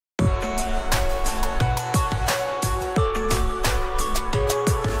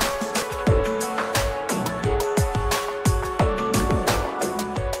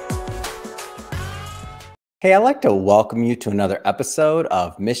Hey, I'd like to welcome you to another episode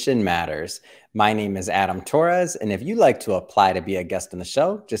of Mission Matters. My name is Adam Torres, and if you'd like to apply to be a guest on the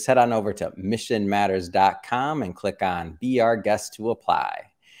show, just head on over to missionmatters.com and click on Be Our Guest to apply.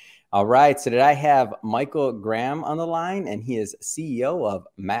 All right, so today I have Michael Graham on the line, and he is CEO of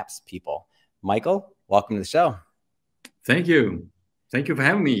MapsPeople. Michael, welcome to the show. Thank you. Thank you for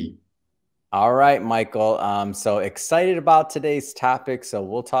having me. All right, Michael. So excited about today's topic. So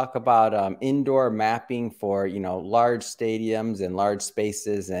we'll talk about indoor mapping for, large stadiums and large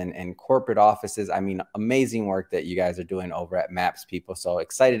spaces and corporate offices. I mean, amazing work that you guys are doing over at MapsPeople. So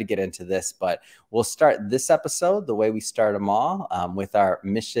excited to get into this, but we'll start this episode the way we start them all with our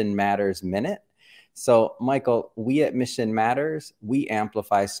Mission Matters Minute. So, Michael, we at Mission Matters, we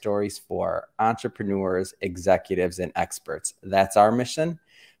amplify stories for entrepreneurs, executives, and experts. That's our mission.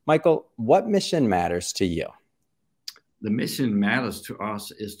 Michael, what mission matters to you? The mission matters to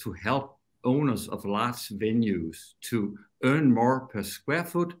us is to help owners of large venues to earn more per square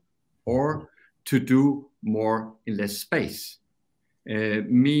foot or to do more in less space,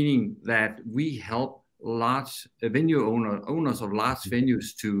 meaning that we help large venue owners of large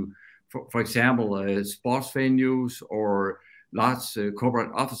venues to, for example, sports venues or large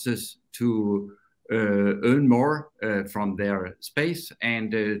corporate offices to earn more from their space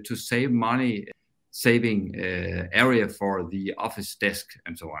and to save money, saving area for the office desk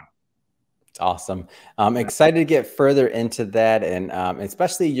and so on. It's awesome. I'm excited to get further into that, and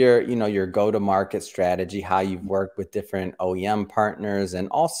especially your go-to-market strategy, how you've worked with different OEM partners, and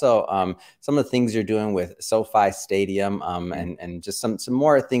also some of the things you're doing with SoFi Stadium, and just some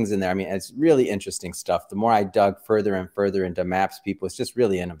more things in there. I mean, it's really interesting stuff. The more I dug further and further into MapsPeople, it's just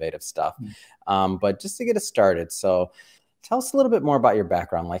really innovative stuff. But just to get us started, so tell us a little bit more about your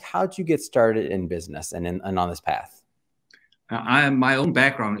background. Like, how'd you get started in business and on this path? My own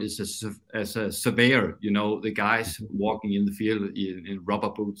background is as a surveyor, the guys walking in the field in rubber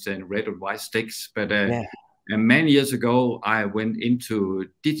boots and red and white sticks. But and many years ago, I went into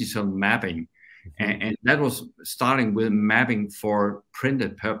digital mapping, and that was starting with mapping for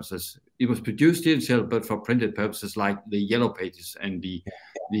printed purposes. It was produced digital, but for printed purposes like the yellow pages and the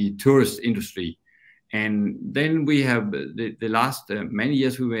tourist industry. And then we have the last many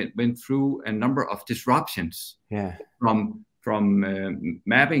years, we went through a number of disruptions from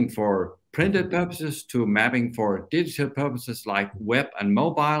mapping for printed purposes to mapping for digital purposes like web and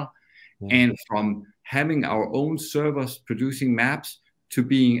mobile, and from having our own servers producing maps to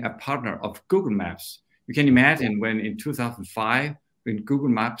being a partner of Google Maps. You can imagine when in 2005, when Google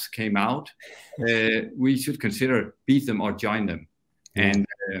Maps came out, we should consider beat them or join them. And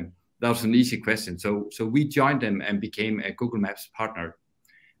that was an easy question. So we joined them and became a Google Maps partner.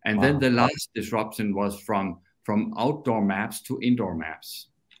 And then the last disruption was from outdoor maps to indoor maps.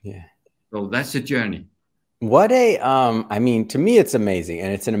 So that's the journey. What I mean, to me, it's amazing,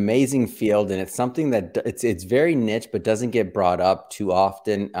 and it's an amazing field, and it's something that it's very niche, but doesn't get brought up too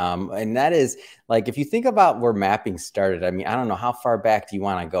often. And that is like, if you think about where mapping started, I mean, I don't know, how far back do you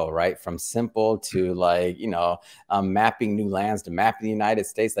want to go, right? From simple to like, mapping new lands to mapping the United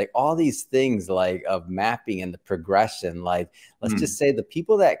States, like all these things like of mapping and the progression, like, let's just say the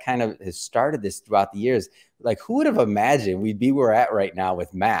people that kind of has started this throughout the years, like who would have imagined we'd be where we're at right now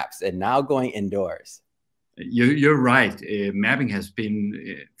with maps and now going indoors? You're right. Mapping has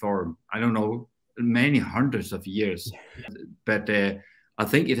been for, I don't know, many hundreds of years. But I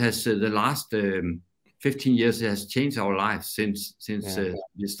think it has the last 15 years, it has changed our lives since the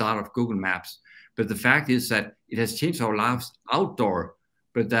start of Google Maps. But the fact is that it has changed our lives outdoor,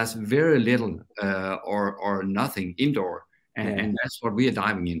 but there's very little or nothing indoor. And that's what we are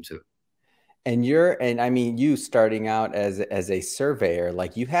diving into. And I mean, you starting out as a surveyor,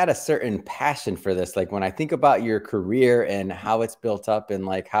 like you had a certain passion for this. Like when I think about your career and how it's built up and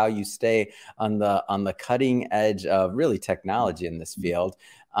like how you stay on the cutting edge of really technology in this field,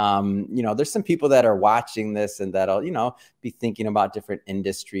 there's some people that are watching this and that'll, be thinking about different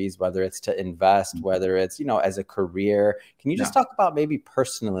industries, whether it's to invest, whether it's, as a career. Can you just talk about maybe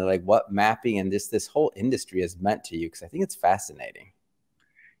personally, like what mapping and this whole industry has meant to you? Because I think it's fascinating.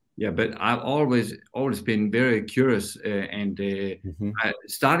 Yeah, but I've always been very curious, and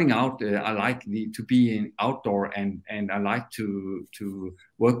starting out, I like to be in outdoor, and I like to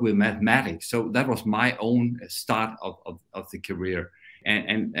work with mathematics. So that was my own start of the career,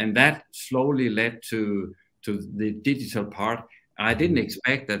 and that slowly led to the digital part. I didn't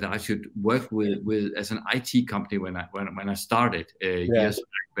expect that I should work with as an IT company when I started years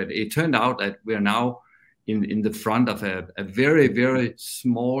back, but it turned out that we are now in the front of a very, very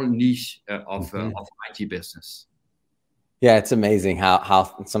small niche of IT business. Yeah, it's amazing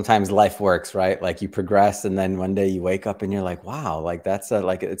how sometimes life works, right? Like you progress and then one day you wake up and you're like, wow, like that's a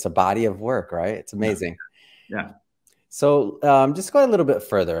like it's a body of work, right? It's Yeah. amazing. Yeah. So just go a little bit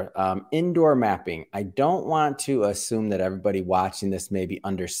further. Indoor mapping. I don't want to assume that everybody watching this maybe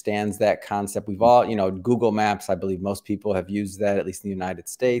understands that concept. We've all, Google Maps, I believe most people have used that, at least in the United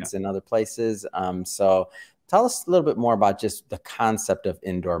Yeah. States and other places. So tell us a little bit more about just the concept of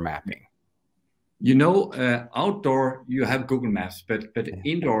indoor mapping. Outdoor you have Google Maps, but Yeah.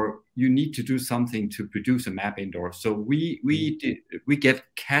 indoor you need to do something to produce a map indoor. So we get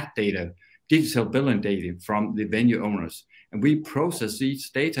CAD data, digital billing data from the venue owners, and we process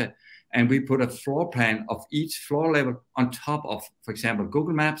each data, and we put a floor plan of each floor level on top of, for example,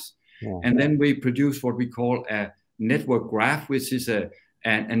 Google Maps, Yeah. and then we produce what we call a network graph, which is a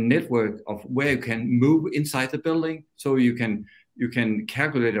network of where you can move inside the building, so you can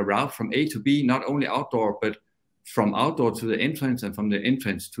calculate a route from A to B, not only outdoor, but from outdoor to the entrance and from the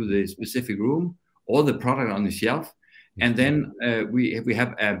entrance to the specific room or the product on the shelf. And then we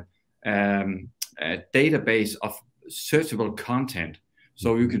have a database of searchable content.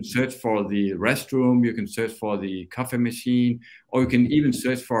 So you can search for the restroom, you can search for the coffee machine, or you can even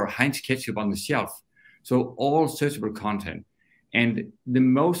search for Heinz ketchup on the shelf. So all searchable content. And the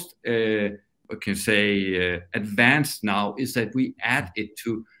most I can say advanced now is that we add it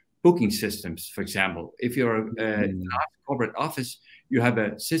to booking systems. For example, if you're a large corporate office, you have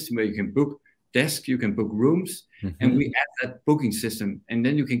a system where you can book desks, you can book rooms, and we add that booking system, and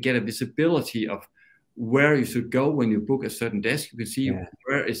then you can get a visibility of where you should go when you book a certain desk. You can see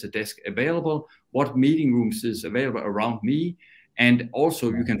where is the desk available, what meeting rooms is available around me, and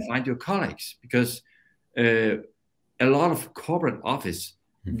also you can find your colleagues, because a lot of corporate office,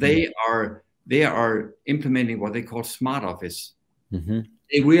 they are implementing what they call smart office.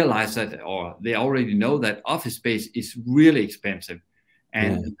 They realize that, or they already know that office space is really expensive,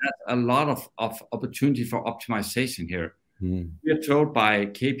 and that's a lot of opportunity for optimization here. We are told by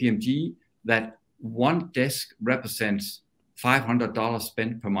KPMG that one desk represents $500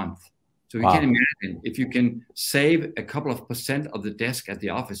 spent per month. So you can imagine, if you can save a couple of % of the desk at the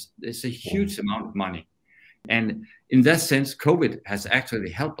office, it's a huge amount of money. And in that sense, COVID has actually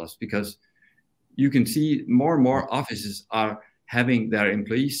helped us, because you can see more and more offices are having their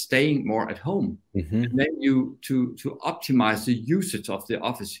employees staying more at home. And then to optimize the usage of the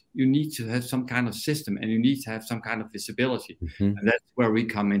office, you need to have some kind of system, and you need to have some kind of visibility. And that's where we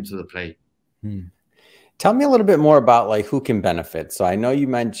come into the play. Tell me a little bit more about like who can benefit. So I know you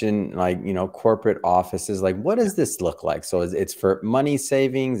mentioned like, corporate offices, like what does this look like? So it's for money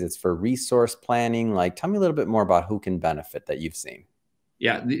savings, it's for resource planning. Like, tell me a little bit more about who can benefit that you've seen.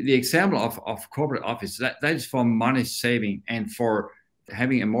 Yeah, the example of corporate office, that is for money saving and for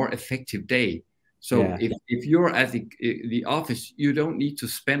having a more effective day. So if you're at the office, you don't need to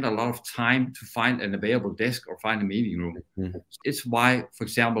spend a lot of time to find an available desk or find a meeting room. It's why, for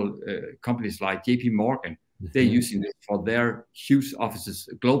example, companies like JP Morgan, they're using it for their huge offices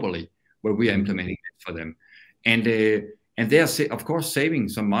globally, where we are implementing it for them. And they are, of course, saving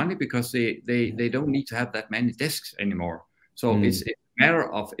some money, because they don't need to have that many desks anymore. So it's a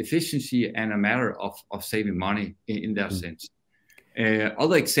matter of efficiency and a matter of saving money in that sense.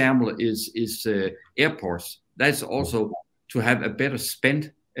 Other example is airports. That's also to have a better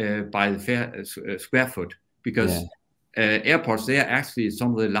spend by the square foot, because airports, they are actually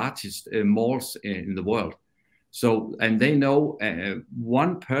some of the largest malls in the world. So, and they know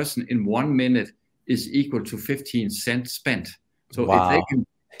one person in 1 minute is equal to 15 cents spent. So if they can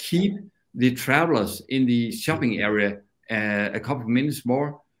keep the travelers in the shopping area a couple of minutes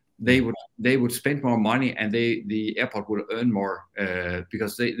more, they would spend more money, and the airport will earn more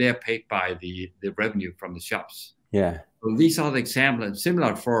because they are paid by the revenue from the shops. So these are the examples. And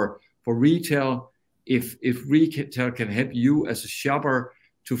similar for retail, if retail can help you as a shopper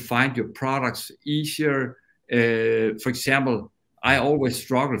to find your products easier. For example, I always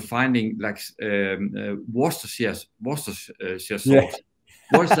struggle finding like Worcestershire sauce.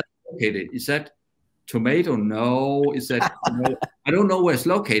 Where is that located? Is that tomato? No. Is that? No. I don't know where it's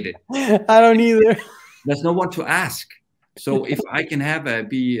located. I don't either. There's no one to ask. So if I can have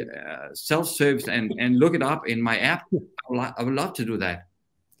be self-service and look it up in my app, I would love to do that.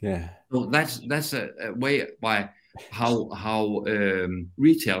 So that's a way how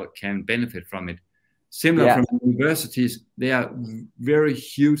retail can benefit from it. Similar from universities, they are very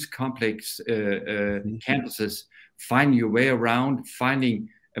huge, complex campuses. Finding your way around, finding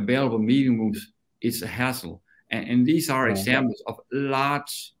available meeting rooms, it's a hassle. And these are examples of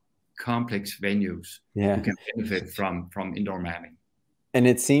large, complex venues who can benefit from indoor mapping. And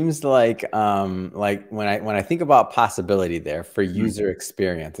it seems like when I think about possibility there for Mm. user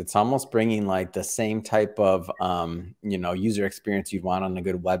experience, it's almost bringing like the same type of you know, user experience you'd want on a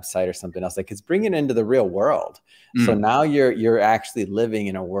good website or something else. Like it's bringing it into the real world. So Mm. now you're actually living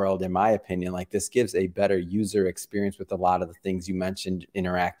in a world, in my opinion, like this gives a better user experience with a lot of the things you mentioned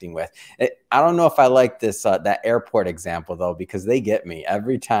interacting with. I don't know if I like this that airport example though, because they get me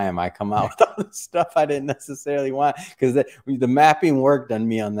every time I come out with all this stuff I didn't necessarily want, because the mapping worked on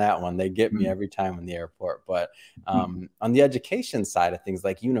me on that one. They get me Mm. every time in the airport. But Mm. on the education side of things,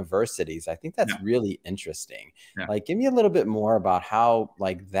 like universities, I think Yeah. that's really interesting. Yeah. Like, give me a little bit more about how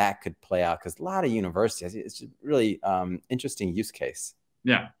like that could play out, because a lot of universities, it's a really interesting use case.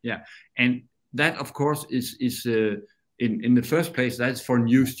 Yeah. Yeah. And that, of course, is in the first place, that's for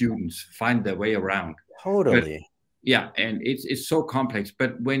new students find their way around. But Totally. yeah, and it's so complex.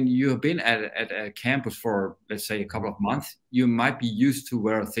 But when you have been at a campus for, let's say, a couple of months, you might be used to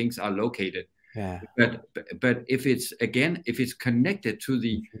where things are located. Yeah. But if it's connected to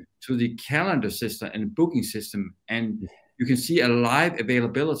the calendar system and booking system, and you can see a live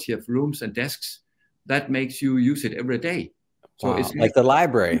availability of rooms and desks, that makes you use it every day. So Wow. it's Like the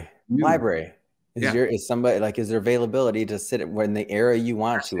library. new. Library. Yeah, Is somebody like, is there availability to sit when the area you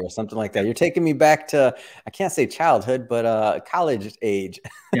want that's to, it. or something like Yeah, that? You're taking me back to, I can't say childhood, but college age.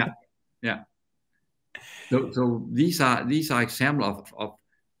 yeah, yeah. So these are examples of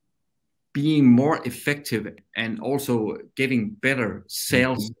being more effective and also getting better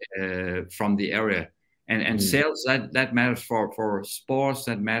sales Mhm. from the area. And Mm. sales, that matters for sports,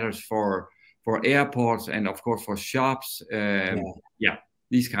 that matters for airports, and of course for shops. Yeah. Yeah,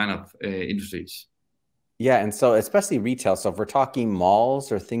 these kind of industries. Yeah. And so, especially retail. So, if we're talking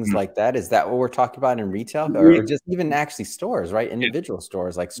malls or things Mm. like that, is that what we're talking about in retail, or We, just even actually stores, right? yeah. Individual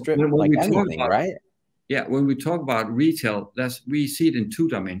stores, like strip, When like we talk anything, about right? Yeah, when we talk about retail, we see it in two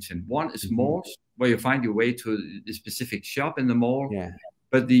dimensions. One is Mhm. malls, where you find your way to the specific shop in the mall. Yeah.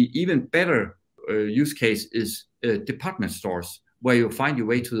 But the even better use case is department stores, where you find your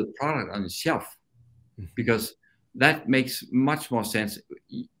way to the product on the shelf, Mhm. because that makes much more sense.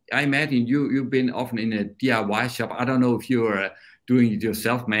 I imagine you've been often in a DIY shop. I don't know if you're doing it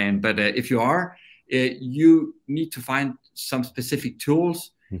yourself, man, but if you are, you need to find some specific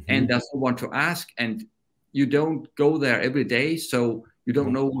tools, and Mhm. there's someone to ask, and you don't go there every day, so you don't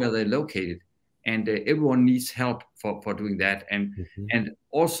Yeah. know where they're located, and everyone needs help for doing that, Mhm. and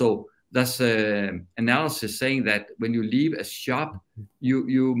also there's analysis saying that when you leave a shop,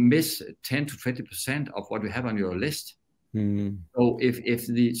 you miss 10 to 20% of what you have on your list. Mhm. So if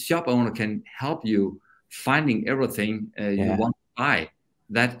the shop owner can help you finding everything you Yeah. want to buy,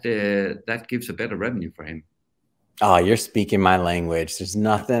 that gives a better revenue for him. Oh, you're speaking my language. There's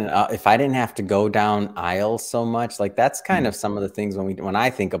nothing, if I didn't have to go down aisles so much, like that's kind Mm. of some of the things when I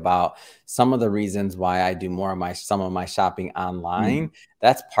think about some of the reasons why I do more of some of my shopping Mm. online,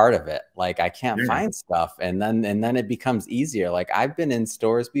 that's part of it. Like I can't Yeah. find stuff, and then it becomes easier. Like I've been in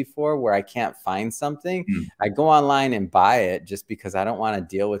stores before where I can't find something. Mm. I go online and buy it just because I don't want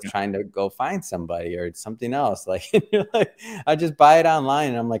to deal with Yeah. trying to go find somebody or something else. Like, you're like, I just buy it online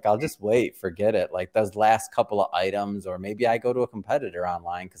and I'm like, I'll just wait, forget it. Like those last couple of items, or maybe I go to a competitor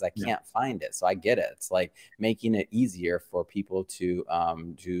online because I Yeah. can't find it. So I get it. It's like making it easier for people to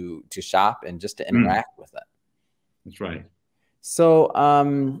shop and just to Mm. interact with it. That's right. So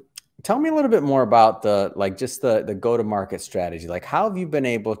tell me a little bit more about the go-to-market strategy. Like how have you been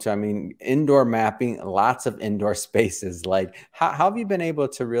able to, I mean, indoor mapping, lots of indoor spaces. Like how have you been able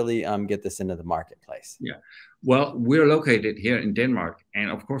to really get this into the marketplace? Yeah. Well, we're located here in Denmark,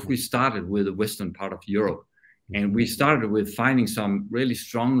 and of course, we started with the western part of Europe, and we Mhm. started with finding some really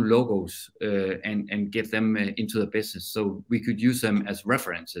strong logos and get them into the business, so we could use them as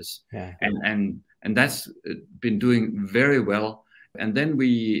references, Yeah. and that's been doing very well. And then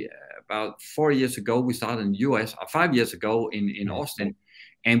we about 4 years ago we started in the US, or 5 years ago in Yeah. Austin,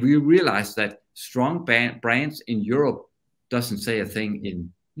 and we realized that strong brands in Europe doesn't say a thing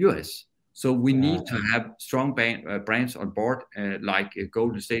in US. So we need to have strong brands on board, like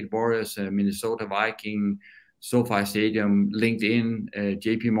Golden State Warriors, Minnesota Viking, SoFi Stadium, LinkedIn,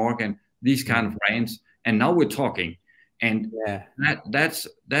 JP Morgan, these kind of brands. And now we're talking, and Yeah.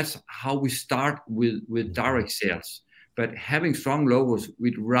 that's how we start with direct sales. But having strong logos,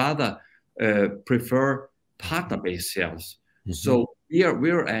 we'd rather prefer partner-based sales. Mhm. So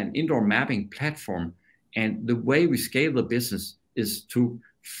we're an indoor mapping platform, and the way we scale the business is to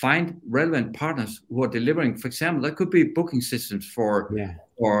find relevant partners who are delivering. For example, that could be booking systems for Yeah.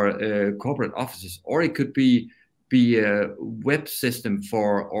 corporate offices, or it could be a web system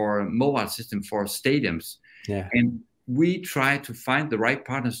for or mobile system for stadiums. Yeah. And we try to find the right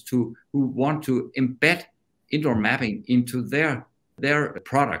partners who want to embed indoor mapping into their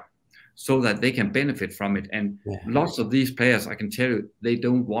product so that they can benefit from it. And lots of these players, I can tell you, they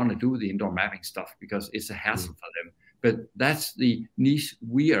don't want to do the indoor mapping stuff because it's a hassle for them. But that's the niche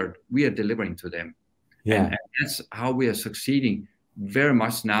we are delivering to them. And that's how we are succeeding very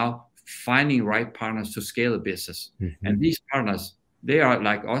much now, finding right partners to scale the business. And these partners, they are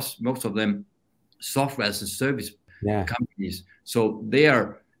like us, most of them software as a service companies. So they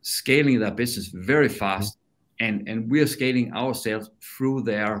are scaling their business very fast, and we are scaling our sales through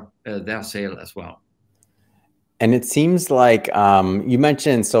their sale as well. And it seems like you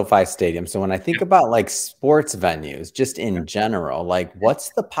mentioned SoFi Stadium. So when I think about like sports venues, just in general, like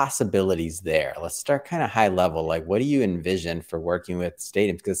what's the possibilities there? Let's start kind of high level. Like, what do you envision for working with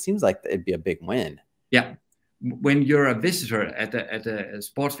stadiums? Because it seems like it'd be a big win. Yeah, when you're a visitor at a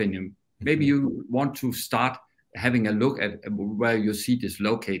sports venue, maybe you want to start having a look at where your seat is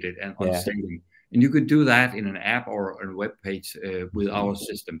located and on stadium. And you could do that in an app or a web page with our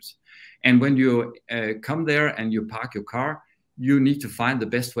systems. And when you come there and you park your car, you need to find the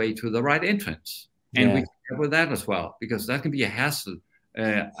best way to the right entrance. And we can help with that as well, because that can be a hassle.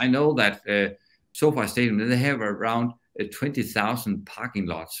 I know that SoFi Stadium, they have around 20,000 parking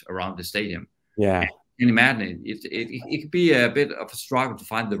lots around the stadium. Yeah. You can imagine it could be a bit of a struggle to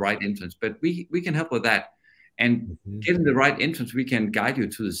find the right entrance, but we can help with that. And getting the right entrance, we can guide you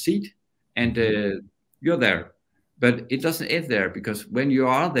to the seat, and you're there. But it doesn't end there, because when you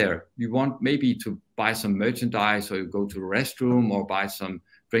are there, you want maybe to buy some merchandise, or you go to the restroom, or buy some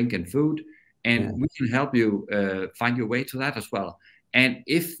drink and food, and we can help you find your way to that as well. And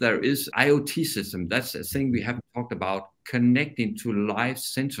if there is IoT system, that's a thing we haven't talked about, connecting to live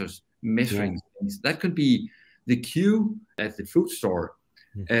sensors, measuring things. That could be the queue at the food store.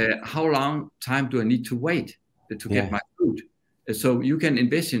 How long time do I need to wait to get my food? So you can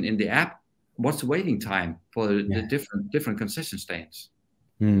envision in the app what's the waiting time for the different concession stands.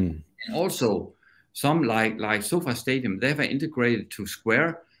 And also some like SoFi Stadium, they have integrated to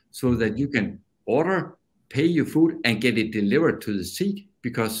Square so that you can order, pay your food, and get it delivered to the seat,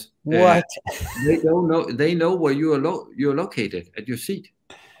 because they don't know, they know where you're located at your seat.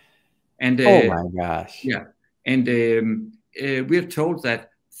 And oh my gosh. And we're told that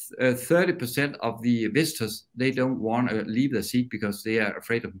 30% of the visitors, they don't want to leave the seat because they are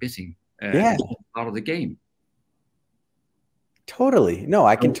afraid of missing out of the game. Totally. No,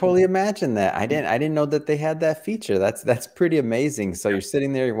 I can totally imagine that. I didn't know that they had that feature. That's pretty amazing. So you're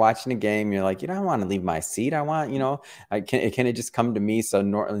sitting there, you're watching a game, you're like, I want to leave my seat. I want, can it just come to me? So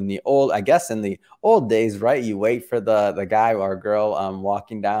in the old days, right, you wait for the guy or girl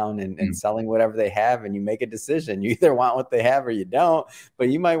walking down and selling whatever they have, and you make a decision. You either want what they have or you don't, but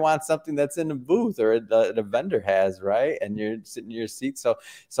you might want something that's in a booth or the vendor has, right? And you're sitting in your seat.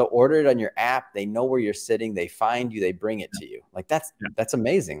 So order it on your app. They know where you're sitting. They find you. They bring it to you. Like that's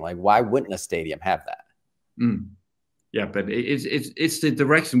amazing. Like, why wouldn't a stadium have that? Yeah, but it's the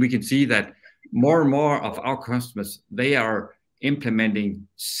direction we can see that more and more of our customers, they are implementing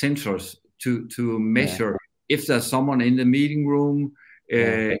sensors to measure if there's someone in the meeting room.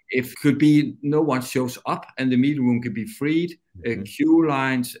 If could be no one shows up and the meeting room could be freed, queue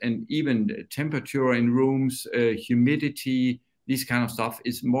lines, and even temperature in rooms, humidity, these kind of stuff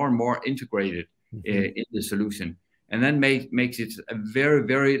is more and more integrated in the solution. And then makes it a very,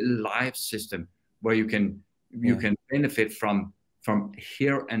 very live system where you can benefit from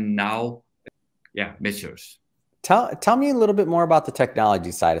here and now measures. Tell me a little bit more about the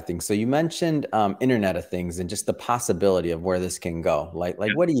technology side of things. So you mentioned Internet of Things and just the possibility of where this can go. Like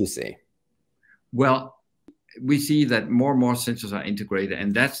what do you see? Well, we see that more and more sensors are integrated,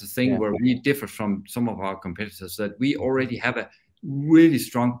 and that's the thing where we differ from some of our competitors, that we already have a really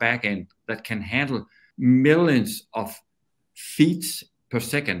strong backend that can handle millions of feeds per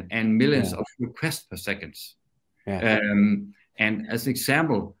second and millions of requests per second. And as an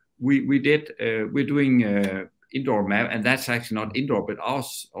example, we're doing indoor map, and that's actually not indoor, but our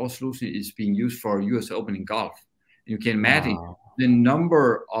solution is being used for US Open in golf. You can imagine the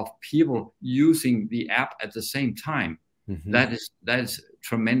number of people using the app at the same time. That is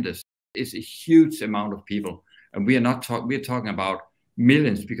tremendous. It's a huge amount of people, and we're talking about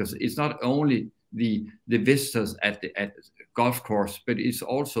millions, because it's not only the visitors at the golf course, but it's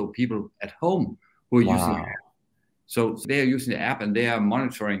also people at home who are using the app. So they are using the app, and they are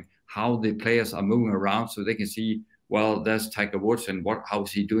monitoring how the players are moving around, so they can see, well, there's Tiger Woods, and how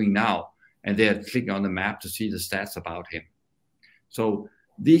is he doing now? And they're clicking on the map to see the stats about him. So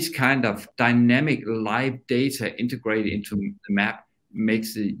these kind of dynamic live data integrated into the map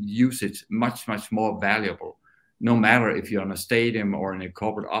makes the usage much, much more valuable. no matter if you're in a stadium or in a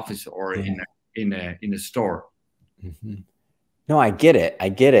corporate office or in a store. Mm-hmm. No, I get it. I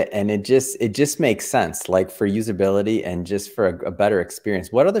get it. And it just makes sense, like for usability and just for a better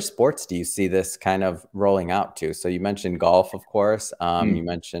experience. What other sports do you see this kind of rolling out to? So you mentioned golf, of course. You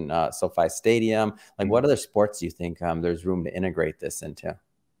mentioned SoFi Stadium. Like what other sports do you think there's room to integrate this into?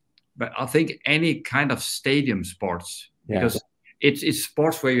 But I think any kind of stadium sports, because it's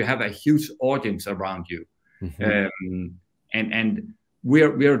sports where you have a huge audience around you. And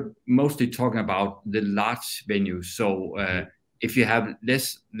we're mostly talking about the large venues. So if you have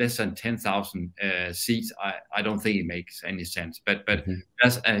less than 10,000 seats, I don't think it makes any sense. But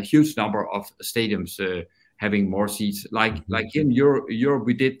there's a huge number of stadiums having more seats. Like in Europe,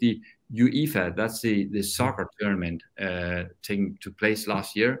 we did the UEFA. That's the soccer tournament taking to place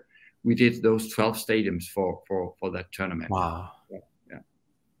last year. We did those 12 stadiums for that tournament. Wow.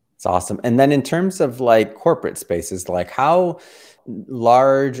 It's awesome. And then in terms of like corporate spaces, like how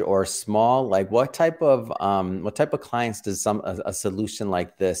large or small, like what type of clients does a solution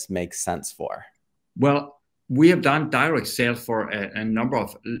like this make sense for? Well, we have done direct sales for a number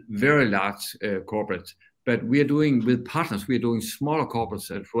of very large corporates, but we are doing with partners. We are doing smaller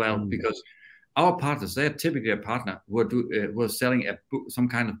corporates as well, because our partners, they are typically a partner who are selling some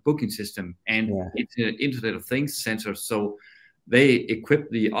kind of booking system, and it's an Internet of Things sensor. So they equip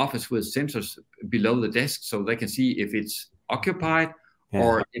the office with sensors below the desk so they can see if it's occupied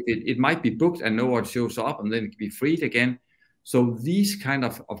or if it might be booked and no one shows up and then it can be freed again. So these kind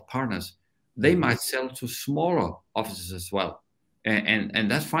of partners, they might sell to smaller offices as well. And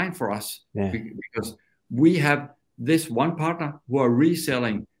that's fine for us because we have this one partner who are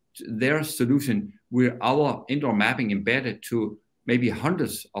reselling their solution with our indoor mapping embedded to maybe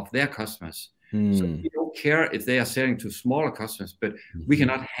hundreds of their customers. So we don't care if they are selling to smaller customers, but we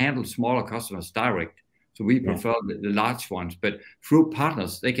cannot handle smaller customers direct. So we prefer the large ones, but through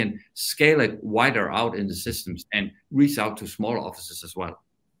partners, they can scale it wider out in the systems and reach out to smaller offices as well.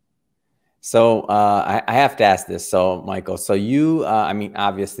 So I have to ask this. So Michael, so you, I mean,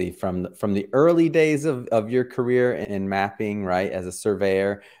 obviously from the early days of your career in mapping, right, as a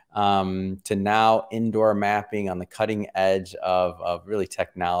surveyor, to now indoor mapping on the cutting edge of really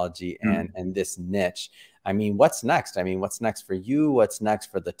technology and this niche. I mean, what's next? I mean, what's next for you? What's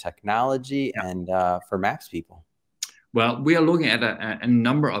next for the technology and for MapsPeople? Well, we are looking at a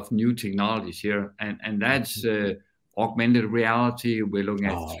number of new technologies here, and that's augmented reality. We're looking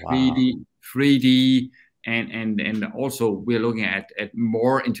at 3D, and also we're looking at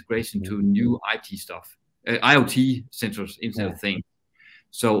more integration to new IT stuff, IoT sensors, Internet of Things.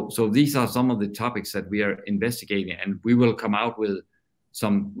 So these are some of the topics that we are investigating, and we will come out with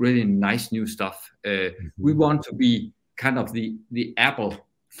some really nice new stuff. We want to be kind of the Apple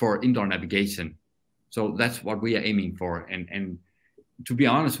for indoor navigation. So that's what we are aiming for. And to be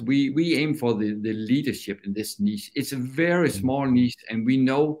honest, we aim for the leadership in this niche. It's a very small niche, and we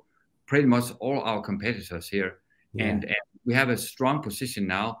know pretty much all our competitors here. And we have a strong position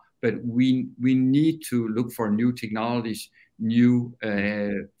now, but we need to look for new technologies, new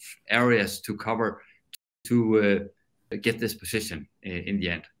areas to cover to get this position in the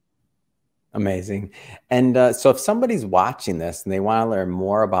end. Amazing. And so if somebody's watching this and they want to learn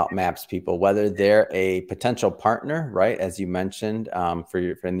more about MapsPeople, whether they're a potential partner, right, as you mentioned, for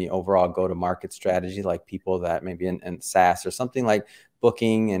the overall go-to-market strategy, like people that maybe in SaaS or something like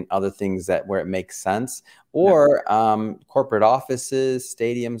booking and other things where it makes sense, or corporate offices,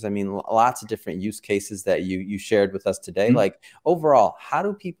 stadiums. I mean, lots of different use cases that you shared with us today. Like overall, how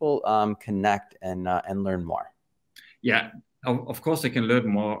do people connect and learn more? Yeah. Of course, they can learn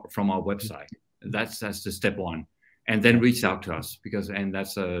more from our website. That's the step one, and then reach out to us and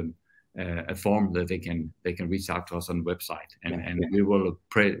that's a form that they can reach out to us on the website, and we will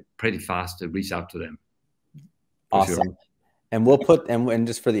pretty fast to reach out to them. Awesome. Sure. And we'll put, and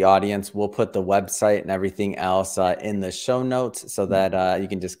just for the audience, we'll put the website and everything else in the show notes so that you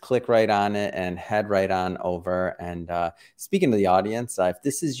can just click right on it and head right on over. And speaking to the audience, if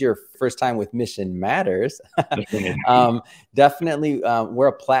this is your first time with Mission Matters, definitely we're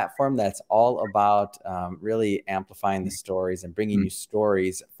a platform that's all about really amplifying the stories and bringing you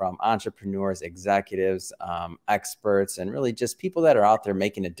stories from entrepreneurs, executives, experts, and really just people that are out there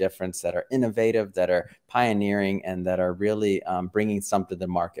making a difference, that are innovative, that are pioneering, and that are really really bringing something to the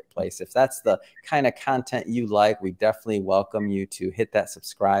marketplace. If that's the kind of content you like, we definitely welcome you to hit that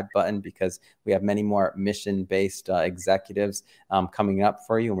subscribe button, because we have many more mission-based executives coming up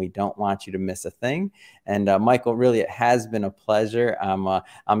for you, and we don't want you to miss a thing. And Michael, really, it has been a pleasure.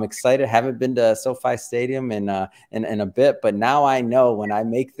 I'm excited. Haven't been to SoFi Stadium in a bit, but now I know when I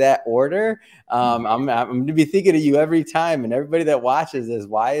make that order, I'm going to be thinking of you every time. And everybody that watches this,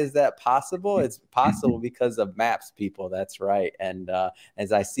 why is that possible? It's possible because of MapsPeople. That's right. And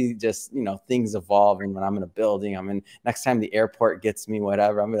as I see just, things evolving when I'm in a building, next time the airport gets me,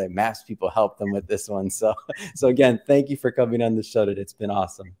 whatever, I'm going to like, MapsPeople help them with this one. So again, thank you for coming on the show today. It's been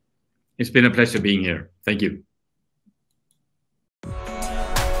awesome. It's been a pleasure being here. Thank you.